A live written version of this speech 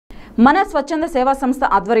మన స్వచ్ఛంద సేవా సంస్థ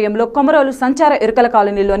ఆధ్వర్యంలో కొమరోలు సంచార ఇరుకల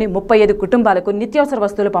కాలనీలోని 35 కుటుంబాలకు నిత్యావసర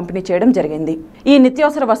వస్తువులు పంపిణీ చేయడం జరిగింది. ఈ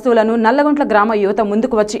నిత్యావసర వస్తువులను నల్లగుంట్ల గ్రామ యువత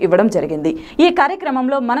ముందుకు వచ్చి ఇవ్వడం జరిగింది. ఈ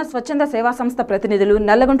కార్యక్రమంలో మన స్వచ్ఛంద సేవా సంస్థ ప్రతినిధులు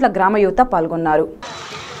నల్లగుంట్ల గ్రామ యువత పాల్గొన్నారు.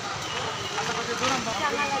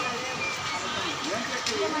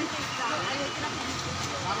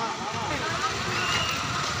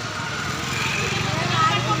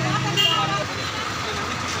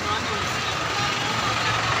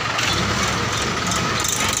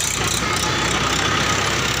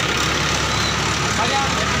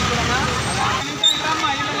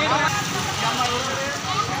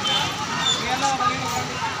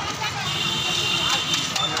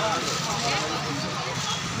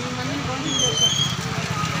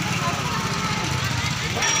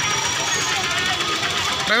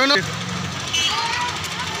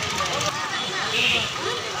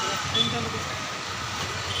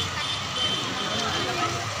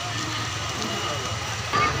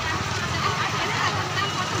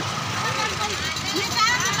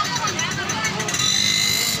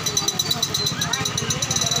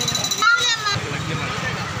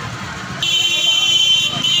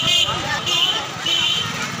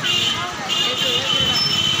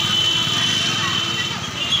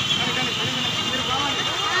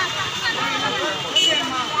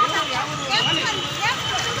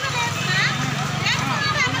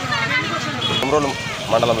 కొమరోలు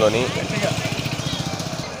మండలంలోని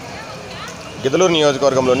గిద్దలూరు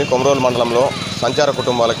నియోజకవర్గంలోని కొమరోలు మండలంలో సంచార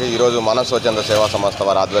కుటుంబాలకి ఈరోజు మన స్వచ్ఛంద సేవా సంస్థ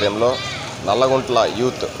వారి ఆధ్వర్యంలో నల్లగుంట్ల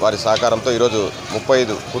యూత్ వారి సహకారంతో ఈరోజు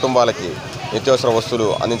 35 కుటుంబాలకి నిత్యావసర వస్తువులు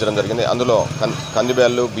అందించడం జరిగింది. అందులో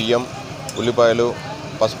కందిబ్యాళ్ళు, బియ్యం, ఉల్లిపాయలు,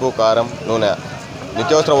 పసుపు, కారం, నూనె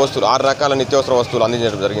నిత్యావసర వస్తువులు 6 రకాల నిత్యావసర వస్తువులు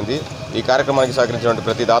అందించడం జరిగింది. ఈ కార్యక్రమానికి సహకరించినటువంటి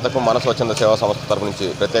ప్రతి దాతకు మన స్వచ్ఛంద సేవా సంస్థ తరపు నుంచి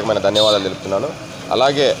ప్రత్యేకమైన ధన్యవాదాలు తెలుపుతున్నాను.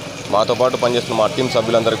 అలాగే మాతో పాటు పనిచేస్తున్న మా టీం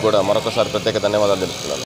సభ్యులందరికీ కూడా మరొకసారి ప్రత్యేక ధన్యవాదాలు తెలుపుతున్నాను.